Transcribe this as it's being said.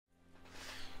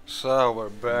So we're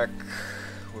back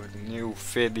with a new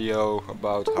video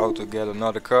about how to get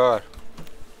another car.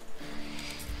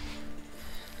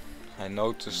 I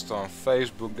noticed on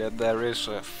Facebook that there is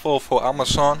a Volvo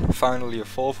Amazon, finally a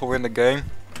Volvo in the game.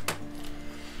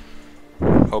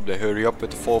 Hope they hurry up with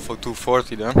the Volvo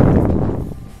 240 then,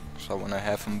 so when I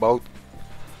have them both.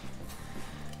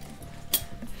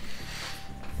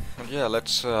 But yeah,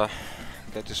 let's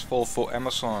get this Volvo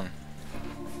Amazon.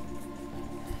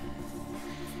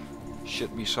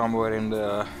 Should be somewhere in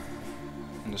the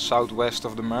southwest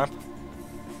of the map.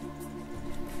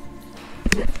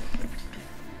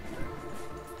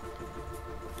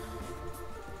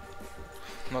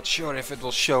 Not sure if it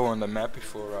will show on the map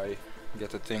before I get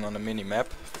the thing on the mini map,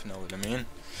 if you know what I mean.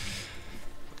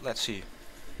 But let's see.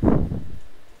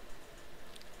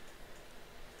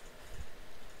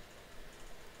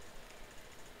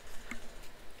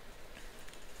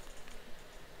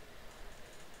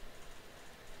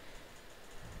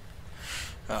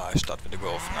 I start with the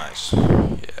Golf, nice.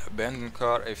 Yeah, abandoned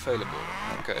car available.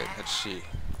 Okay, let's see.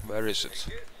 Where is it?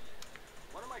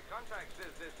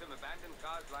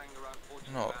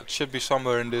 No, it should be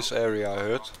somewhere in this area, I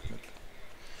heard.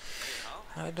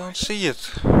 I don't see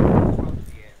it.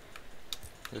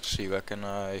 Let's see, where can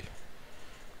I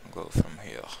go from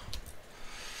here?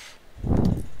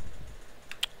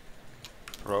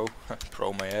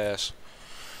 Pro my ass.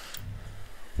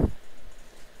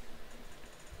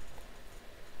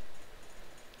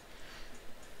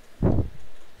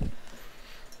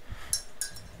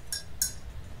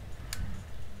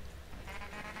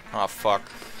 Ah, fuck.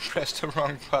 Pressed the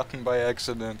wrong button by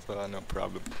accident. No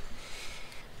problem.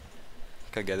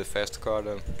 Can get a fast car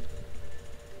then.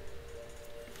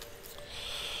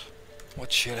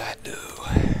 What should I do?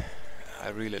 I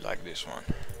really like this one.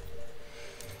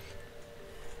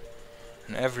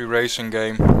 In every racing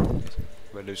game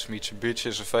where this Mitsubishi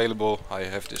is available, I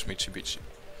have this Mitsubishi.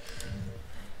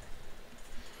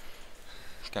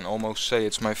 Can almost say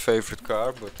it's my favorite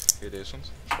car, but it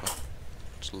isn't. So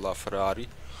it's La Ferrari.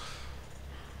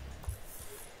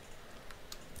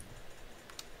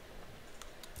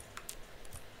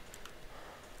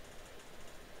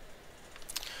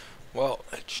 Well,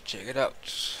 let's check it out.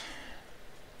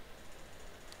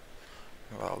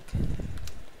 Well,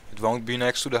 it won't be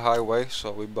next to the highway,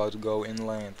 so we're about to go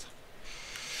inland.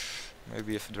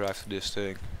 Maybe if I drive to this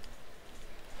thing.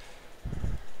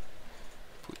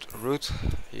 Put a route,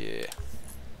 yeah.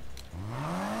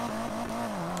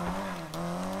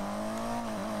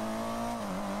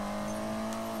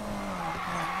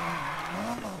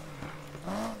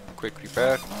 Quick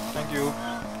repair, thank you.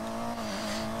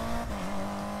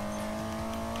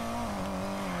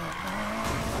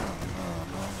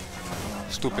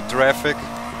 Stupid traffic.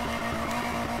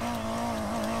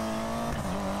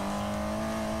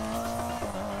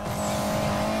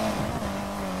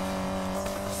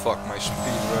 Fuck, my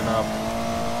speed ran up.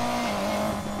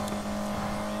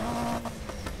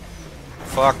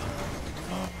 Fuck.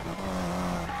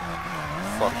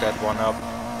 Fuck that one up.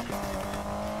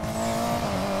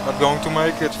 Not going to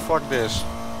make it, fuck this.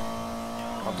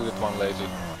 I'll do that one later.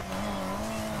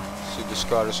 See, this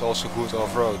car is also good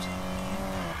off-road.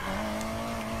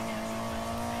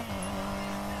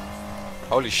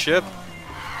 Holy shit!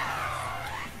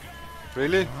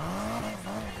 Really?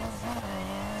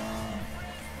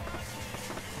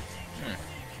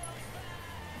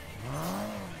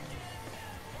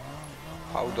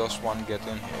 How does one get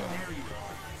in here?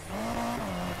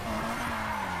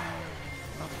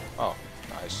 Oh,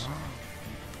 nice.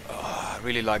 I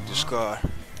really like this car.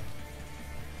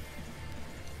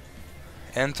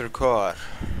 Enter car.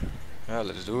 Yeah,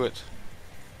 let's do it.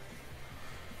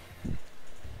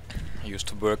 I used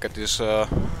to work at this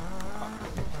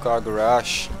car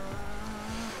garage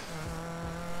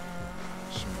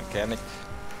as a mechanic.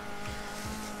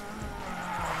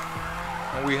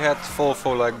 And we had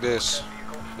Volvo like this.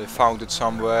 They found it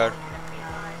somewhere.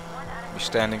 Be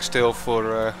standing still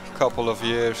for a couple of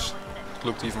years. It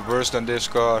looked even worse than this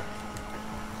car.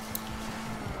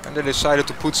 And they decided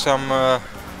to put some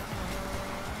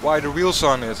wider wheels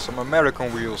on it, some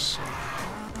American wheels.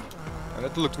 And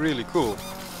it looked really cool.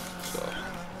 So.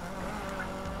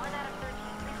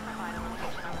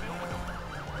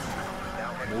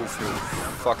 Move, you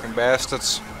fucking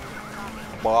bastards.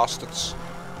 Bastards.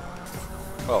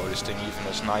 Oh, this thing even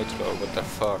has nitro, what the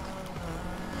fuck.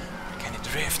 Can it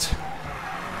drift?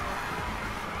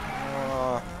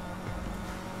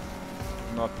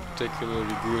 Not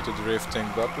particularly good at drifting,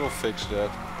 but we'll fix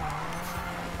that.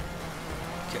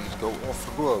 Can it go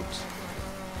off-road?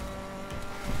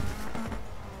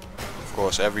 Of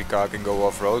course, every car can go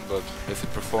off-road, but if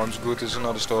it performs good is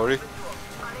another story.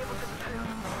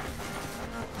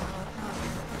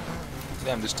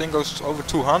 Damn, this thing goes over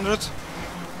 200.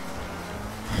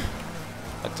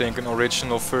 I think an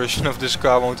original version of this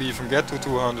car won't even get to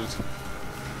 200.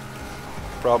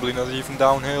 Probably not even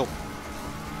downhill.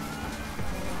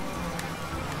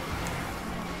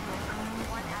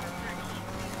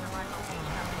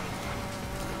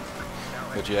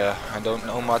 But yeah, I don't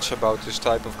know much about this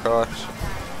type of cars.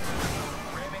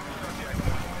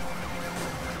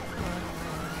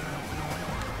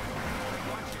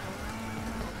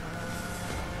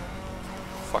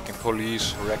 Fucking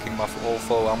police wrecking my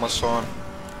Volvo Amazon.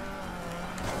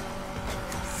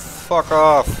 Fuck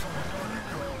off.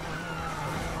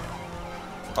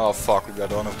 Oh fuck, we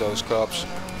got one of those cops.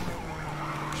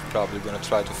 He's probably gonna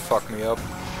try to fuck me up.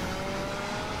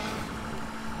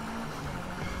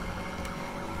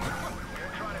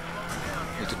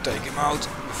 Need to take him out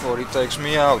before he takes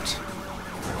me out.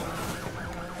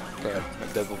 Okay,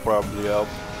 that will probably help.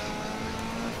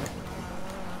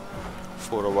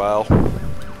 For a while.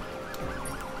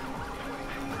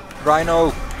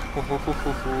 Rhino!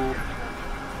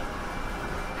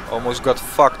 Almost got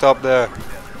fucked up there.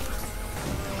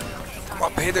 Come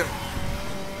up, hit him!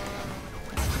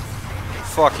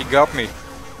 Fuck, he got me.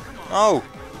 Oh!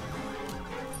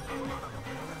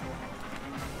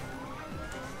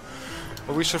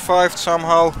 But we survived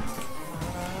somehow.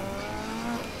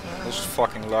 That was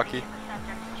fucking lucky.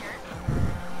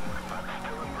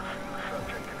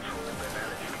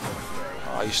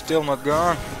 Oh, he's still not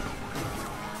gone.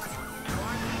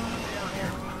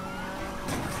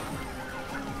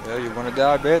 Yeah, you wanna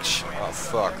die, bitch? Oh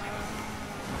fuck.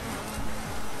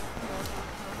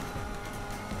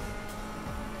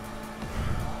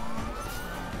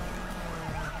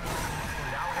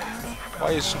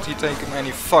 Why isn't he taking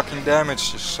any fucking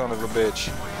damage, this son of a bitch?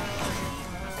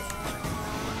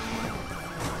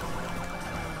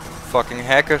 Fucking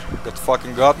hacker, got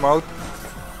fucking god mode.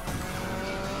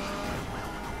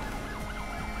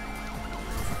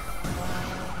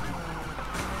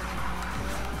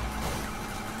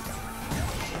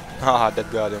 Haha,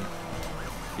 that got him.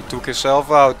 He took himself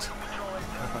out.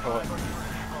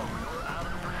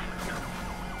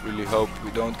 Really hope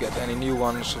we don't get any new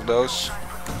ones of those.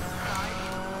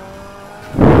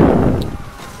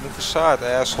 Move aside,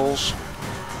 assholes.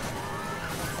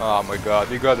 Oh my god,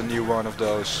 we got a new one of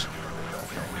those.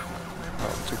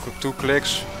 Oh, two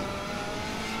clicks.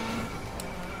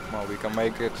 Well, we can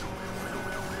make it.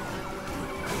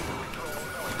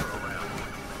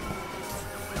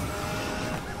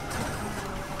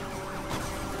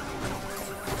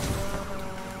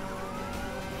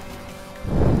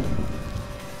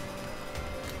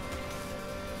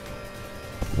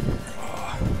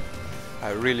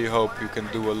 I really hope you can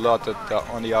do a lot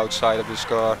on the outside of this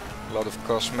car. A lot of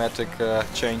cosmetic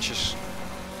changes.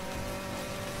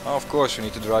 Oh, of course you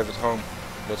need to drive it home.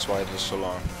 That's why it was so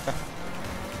long.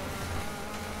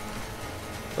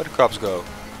 Where the cops go?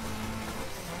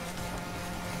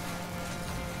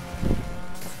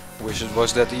 Wish it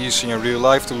was that easy in real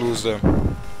life to lose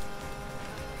them.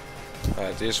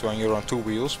 It is when you're on 2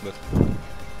 wheels, but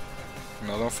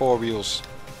not on 4 wheels.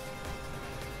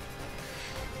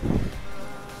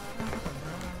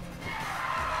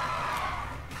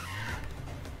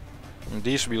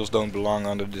 These wheels don't belong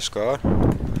under this car.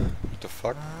 What the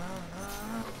fuck?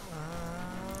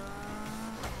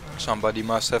 Somebody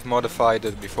must have modified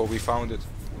it before we found it.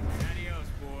 Adios,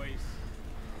 boys.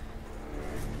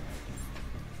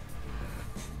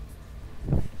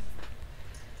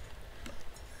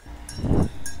 You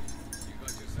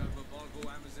got yourself a Volvo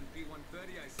Amazon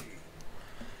P130, I see.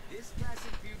 This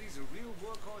classic beauty's a real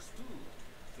workhorse too.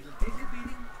 It'll take a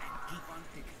beating and keep on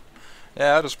ticking.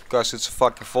 Yeah, that's because it's a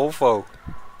fucking Volvo.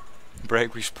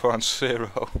 Brake response 0.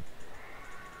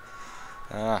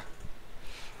 Ah,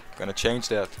 gonna change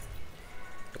that.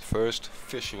 But first,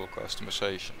 visual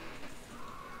customization.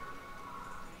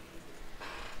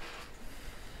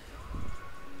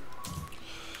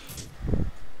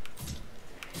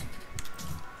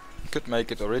 Could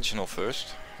make it original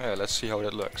first. Yeah, let's see how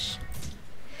that looks.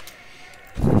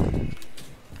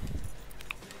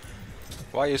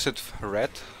 Why is it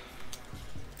red?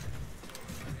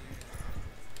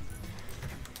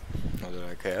 Not that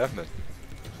I care, but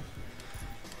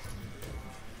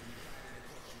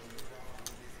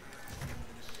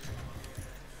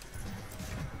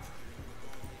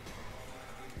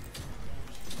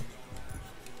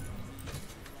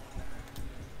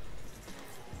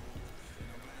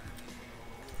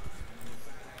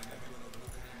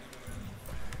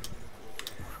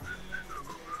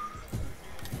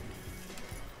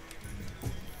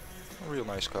a real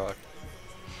nice car.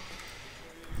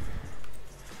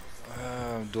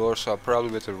 Doors are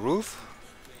probably with a roof.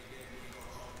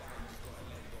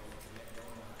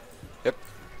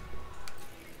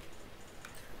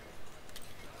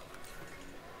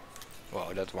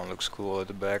 that one looks cool at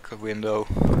the back window.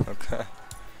 Okay.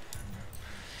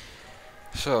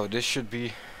 So this should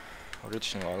be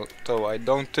original, though I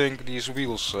don't think these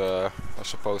wheels are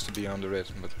supposed to be under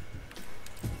it, but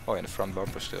oh, and the front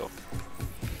bumper still.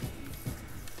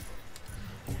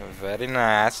 Very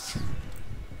nice.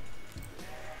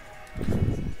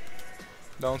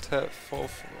 Don't have full.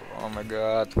 Oh my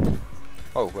god.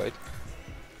 Oh wait.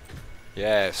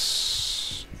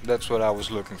 Yes, that's what I was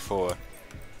looking for.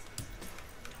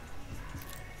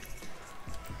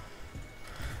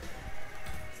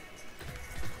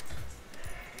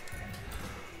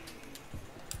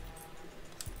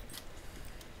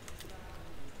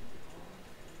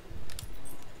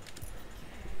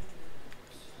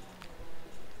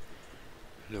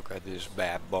 Look at this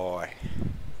bad boy.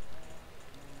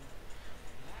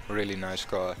 Really nice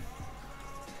car.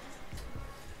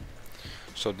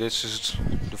 So this is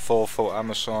the Volvo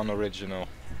Amazon original.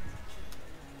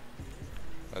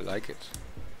 I like it.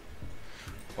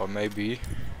 Or maybe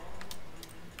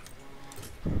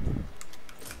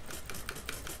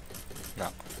no.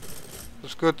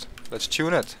 That's good. Let's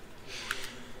tune it.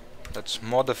 Let's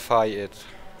modify it.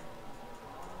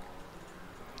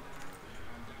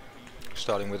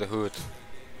 Starting with the hood.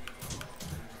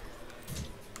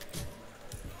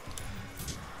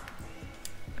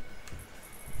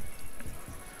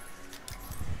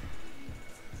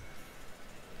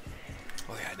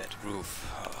 Oh yeah, that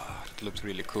roof. Oh, that looked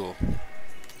really cool.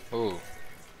 Oh,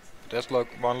 that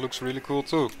one looks really cool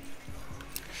too.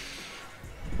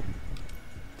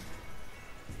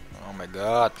 Oh my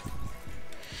god.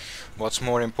 What's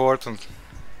more important?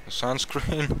 The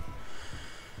sunscreen?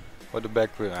 Or the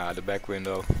back window? Ah, the back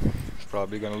window.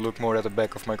 Probably gonna look more at the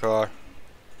back of my car.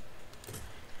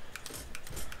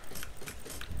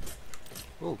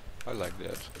 Oh, I like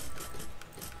that.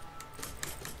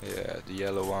 Yeah, the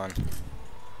yellow one.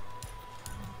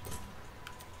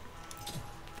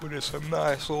 Put in some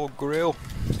nice old grill.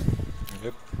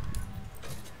 Yep.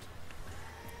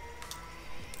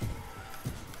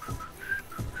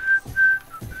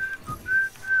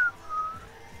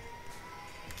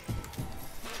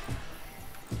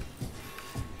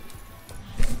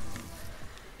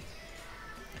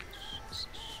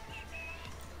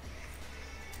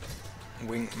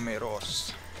 Wing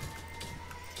mirrors.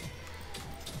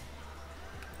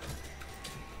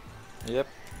 Yep.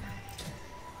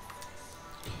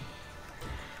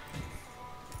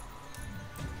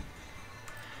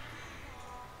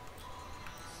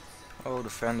 Oh, the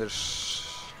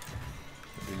fenders.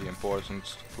 Really important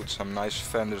to put some nice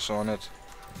fenders on it.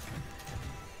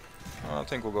 I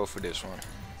think we'll go for this one.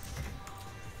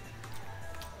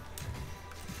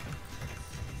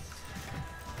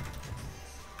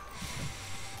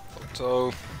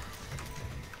 Auto.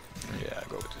 Yeah,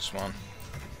 go with this one.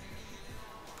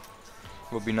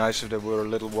 Would be nice if they were a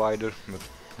little wider, but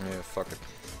yeah, fuck it.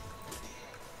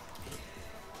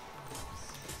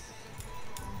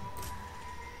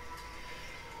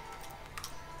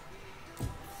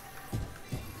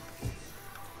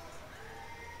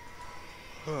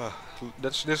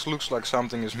 This looks like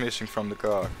something is missing from the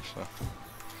car, so.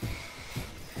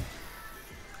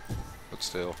 But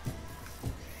still.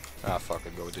 Ah, fuck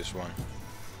it, go with this one.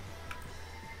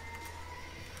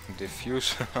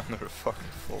 Diffuser under a fucking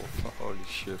Volvo. Holy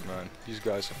shit, man. These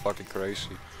guys are fucking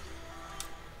crazy.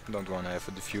 Don't want to have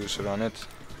a diffuser on it.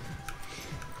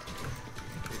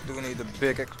 We do need a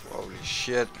big holy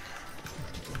shit.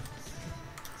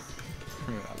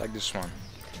 I like this one.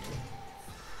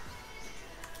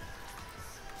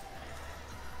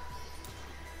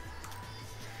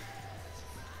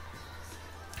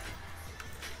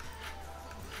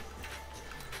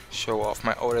 Show off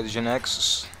my Origin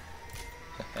X's.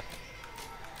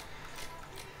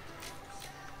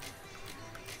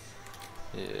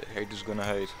 Yeah, haters gonna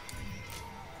hate.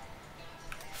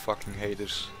 Fucking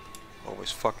haters. Always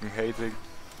fucking hating.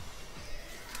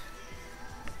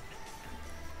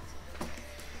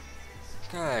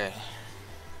 Okay.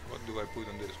 What do I put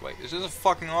on this? Wait, is this a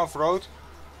fucking off-road?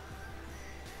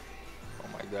 Oh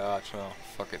my god, well,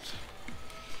 fuck it.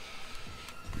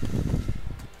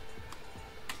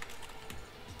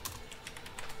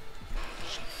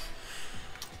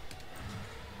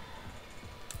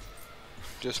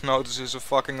 Just notice it's a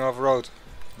fucking off-road.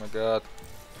 Oh my god.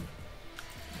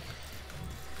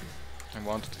 I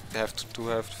wanted to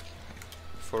have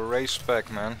for a race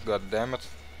pack, man. God damn it.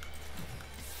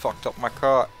 Fucked up my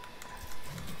car.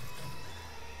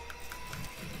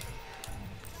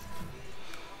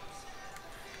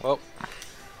 Well.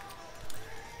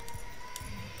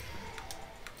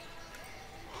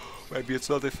 Maybe it's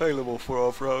not available for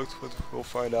off-road, but we'll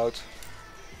find out.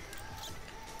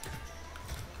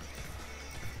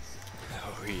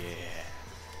 Yeah.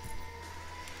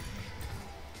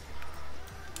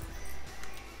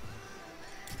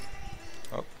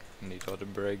 Oh, need other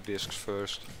brake discs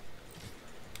first.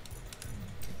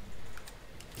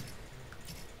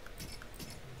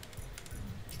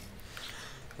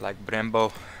 Like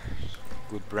Brembo,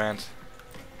 good brand.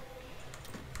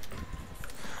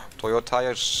 Toyo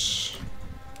tires.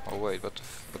 Oh wait,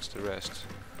 what's the rest?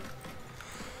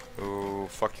 Oh,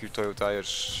 fuck you, Toyo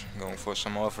tires. Going for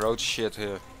some off-road shit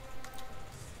here.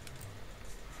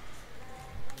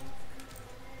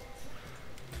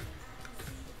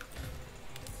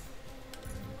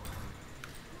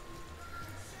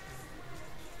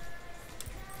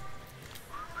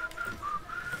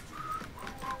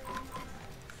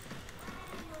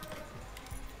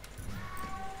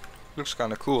 Looks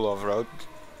kinda cool off-road.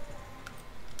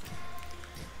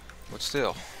 But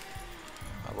still,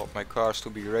 I want my cars to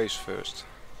be raced first.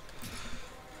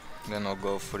 Then I'll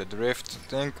go for the drift, I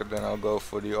think, and then I'll go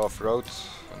for the off-road,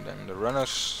 and then the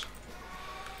runners.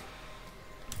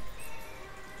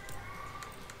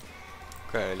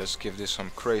 Okay, let's give this some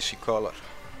crazy color.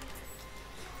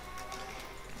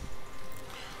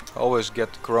 I always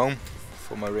get chrome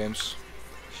for my rims.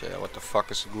 So yeah, what the fuck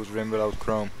is a good rim without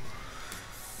chrome?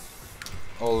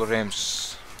 All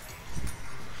rims.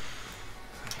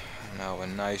 Now a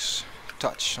nice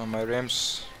touch on my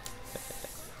rims.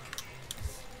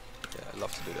 Yeah, I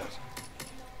love to do that.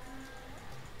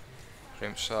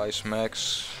 Rim size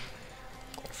max.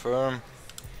 Confirm.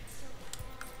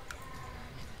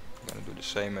 I'm gonna do the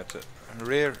same at the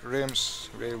rear rims,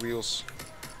 rear wheels.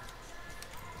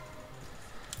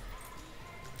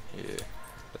 Yeah,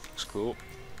 that looks cool.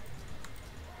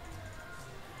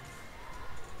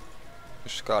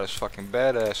 This car is fucking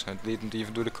badass and it didn't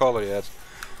even do the color yet.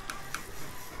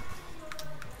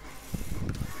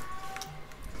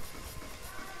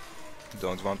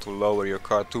 Don't want to lower your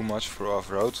car too much for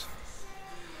off-road.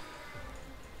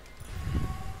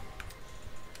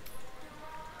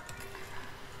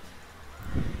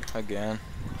 Again,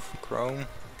 for chrome.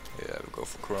 Yeah, we'll go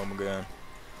for chrome again.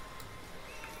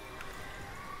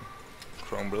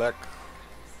 Chrome black.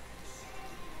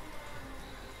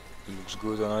 It looks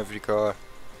good on every car.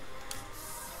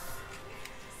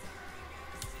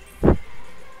 Oh,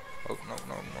 no.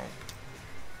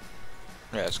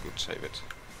 Yeah, it's good, save it.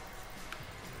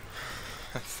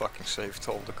 I fucking saved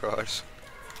all the cars.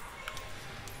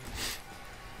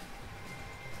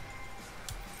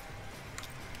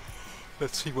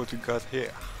 Let's see what we got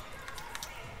here.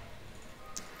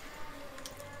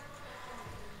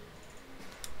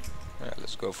 Yeah,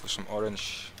 let's go for some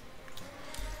orange.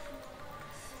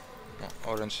 No,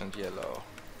 orange and yellow.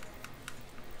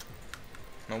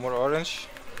 No more orange?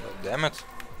 Oh, damn it.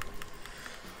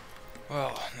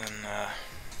 Well, then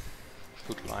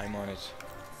put lime on it.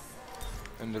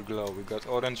 Underglow. We got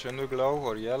orange underglow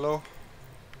or yellow?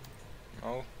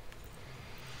 No.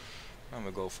 I'm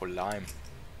gonna go for lime.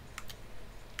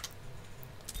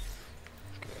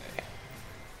 Okay.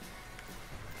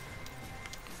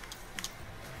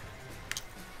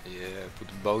 Yeah, put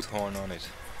the boat horn on it.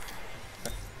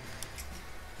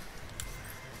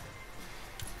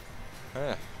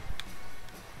 Yeah.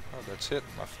 Oh, that's it.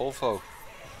 My Volvo.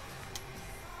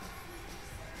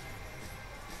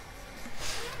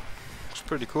 It's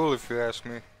pretty cool if you ask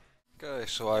me. Okay,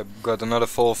 so I got another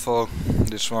Volvo.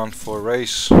 This one for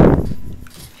race.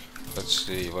 Let's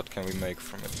see, what can we make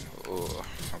from it? Oh,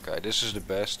 okay, this is the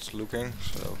best looking,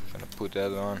 so I'm gonna put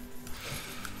that on.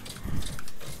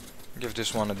 Give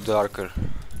this one a darker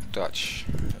touch.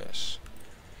 Yes.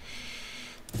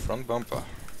 Front bumper.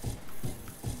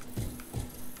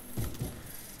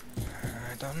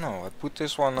 I don't know, I put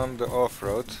this one on the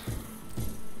off-road.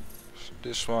 So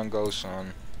this one goes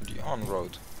on the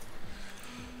on-road.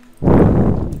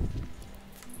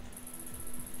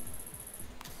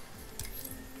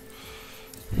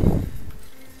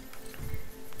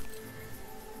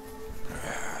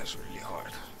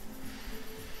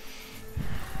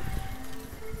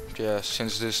 Yeah,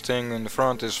 since this thing in the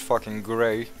front is fucking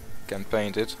grey, can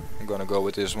paint it, I'm gonna go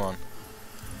with this one.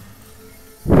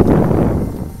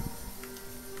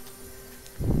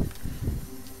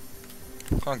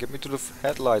 Come on, get me to the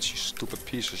headlights, you stupid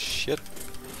piece of shit.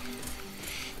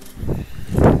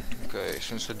 Okay,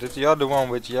 since I did the other one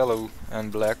with yellow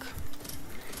and black,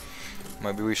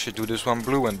 maybe we should do this one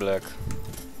blue and black.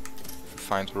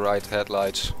 Find the right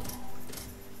headlights.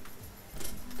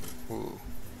 Ooh.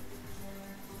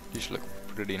 These look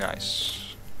pretty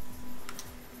nice.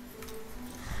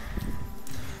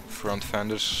 Front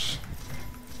fenders.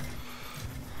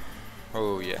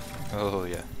 Oh yeah, oh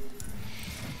yeah.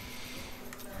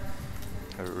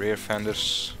 Rear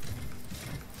fenders.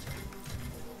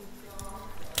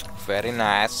 Very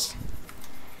nice.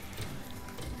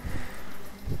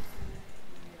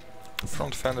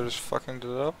 Front fender is fucking it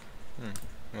up.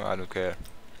 No, I don't care.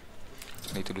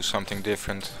 Need to do something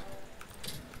different.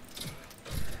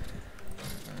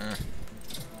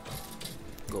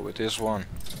 Go with this one.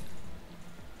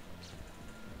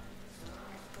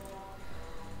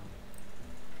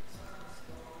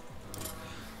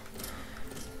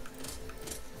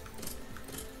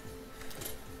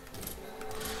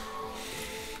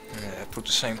 Yeah, put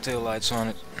the same tail lights on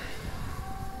it.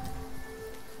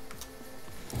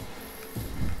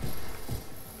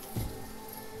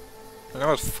 You know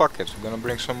what, fuck it, we're gonna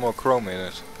bring some more chrome in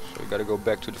it. So we gotta go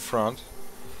back to the front.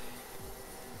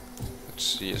 Let's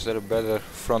see, is there a better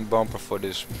front bumper for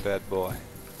this bad boy?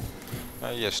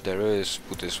 Yes, there is.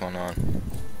 Put this one on.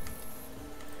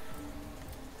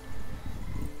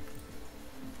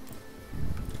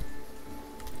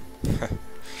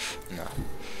 No.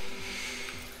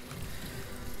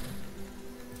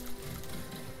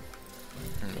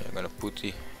 Yeah, I'm gonna put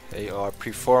the AR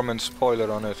performance spoiler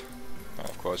on it.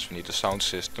 Of course we need a sound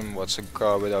system. What's a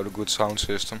car without a good sound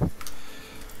system?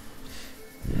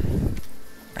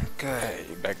 Okay,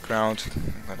 background.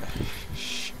 I'm gonna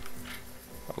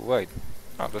oh wait,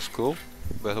 oh that's cool.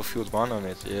 Battlefield 1 on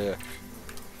it, yeah.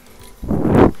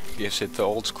 Gives it the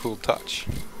old school touch.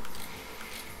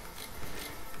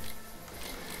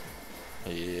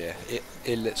 Yeah,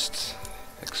 illest.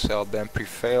 Excel then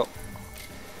prevail.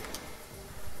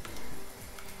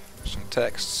 Some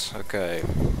texts, okay.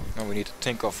 Now we need to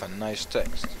think of a nice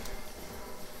text.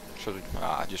 Should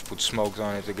I just put smoked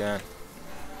on it again?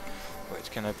 Wait,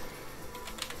 can I?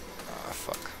 Ah,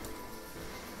 fuck.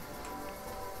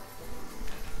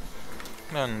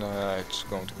 And it's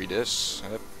going to be this.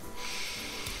 Yep.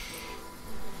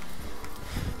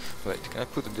 Wait, can I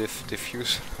put a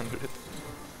diffuser under it?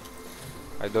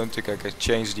 I don't think I can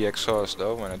change the exhaust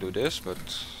though when I do this, but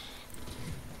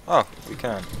oh, we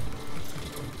can.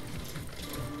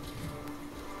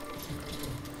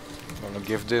 I'm gonna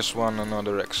give this one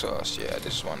another exhaust. Yeah,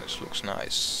 this one looks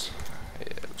nice.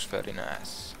 Yeah, it looks very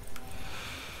nice.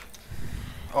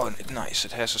 Oh, nice,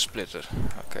 it has a splitter.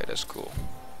 Okay, that's cool.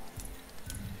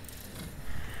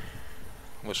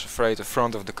 I was afraid the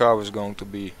front of the car was going to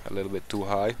be a little bit too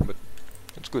high, but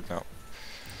it's good now.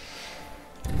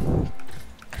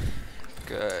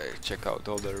 Okay, check out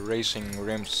all the racing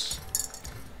rims.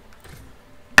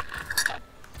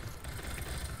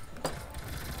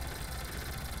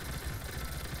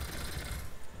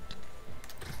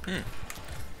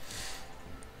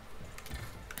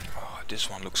 Oh, this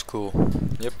one looks cool.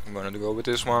 Yep, I'm gonna go with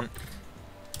this one.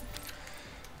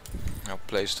 I'll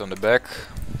place it on the back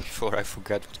before I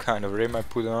forget what kind of rim I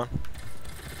put on.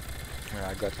 Yeah,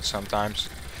 I got it sometimes.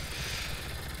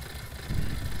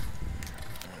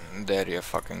 And there you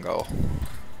fucking go.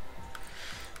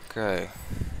 Okay,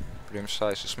 rim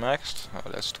size is maxed. Oh,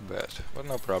 that's too bad, but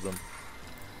no problem.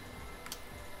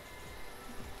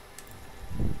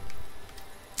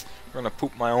 I'm gonna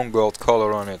put my own gold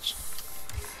color on it.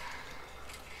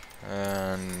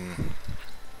 And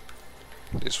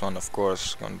this one of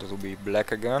course going to be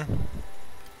black again.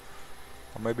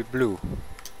 Or maybe blue.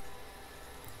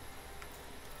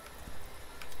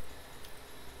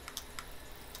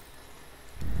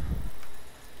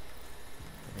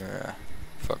 Yeah,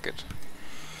 fuck it.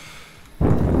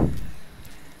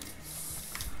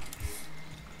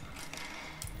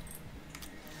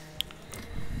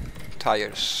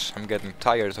 Tires. I'm getting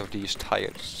tired of these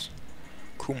tires.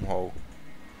 Kumho.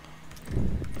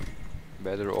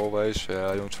 Better always.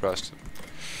 I don't trust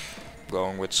it.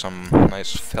 Going with some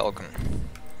nice Falcon.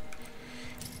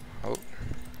 Oh,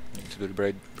 need to do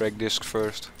the brake disc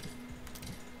first.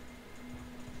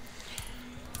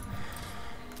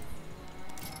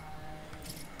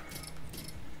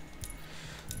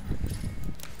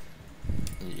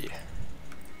 Yeah.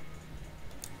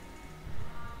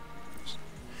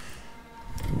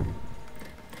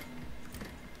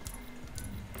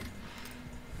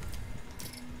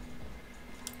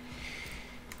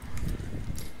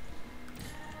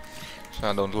 So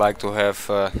I don't like to have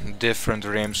different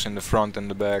rims in the front and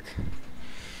the back,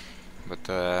 but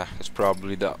it's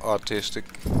probably the autistic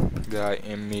guy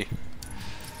in me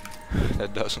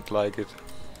that doesn't like it.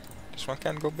 This one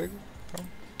can't go bigger? Oh,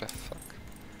 what the fuck?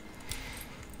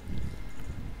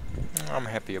 I'm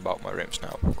happy about my rims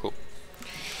now. Cool.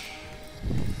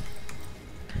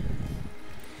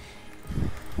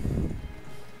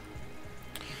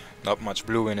 Not much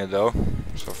blue in it though,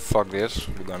 so fuck this.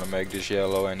 We're gonna make this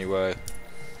yellow anyway.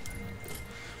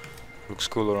 Looks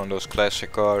cooler on those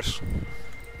classic cars.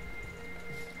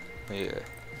 Yeah.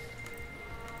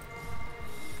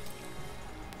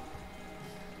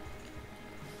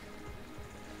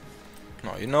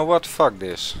 No, you know what? Fuck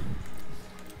this.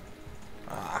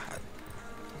 Ah,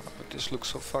 but this looks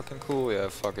so fucking cool. Yeah,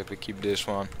 fuck it. We keep this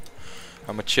one.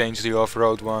 I'ma change the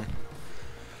off-road one.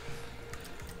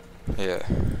 Yeah.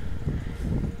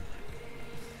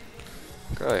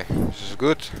 Okay, this is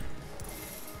good.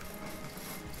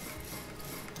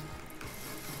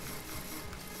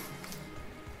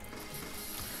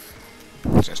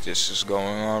 Since this is going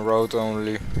on road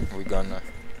only, we're gonna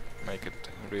make it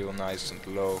real nice and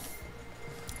low.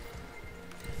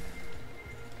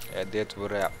 Yeah, dit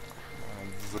wrap.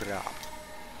 Wrap.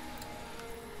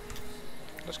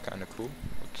 That's kinda cool.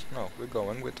 But no, we're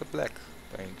going with the black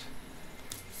paint.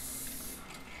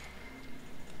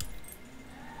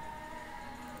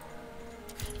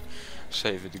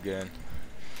 Save it again.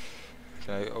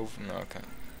 Can I over? No, okay.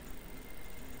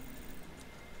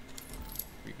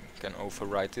 We can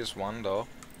overwrite this one though.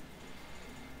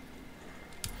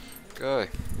 Okay.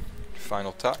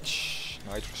 Final touch.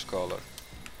 Nitrous color.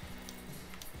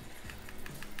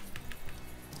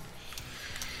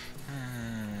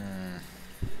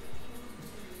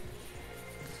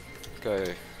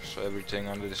 Okay, so everything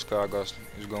under this car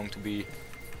is going to be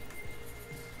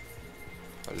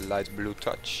a light blue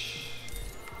touch.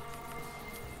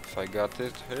 If I got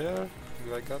it here,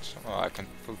 do I got some? Oh, I can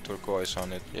put turquoise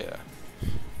on it, yeah.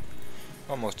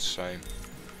 Almost the same.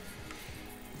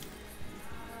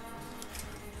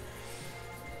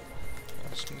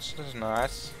 This is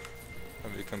nice.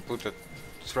 And we can put a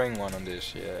string one on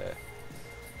this, yeah.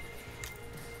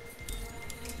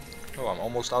 Oh, I'm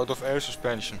almost out of air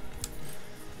suspension.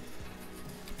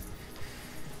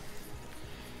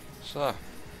 So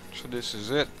this is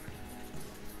it.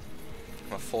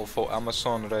 My Volvo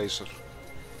Amazon racer.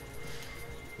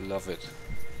 Love it.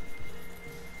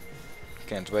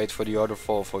 Can't wait for the other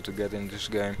Volvo to get in this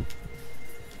game.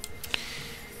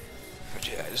 But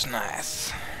yeah, it's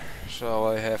nice. So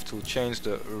I have to change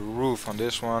the roof on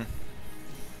this one.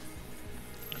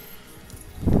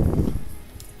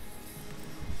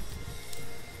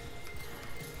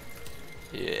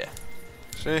 Yeah.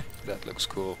 See? That looks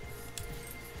cool.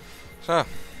 So,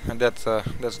 and that's the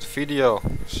video.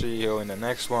 See you in the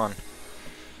next one.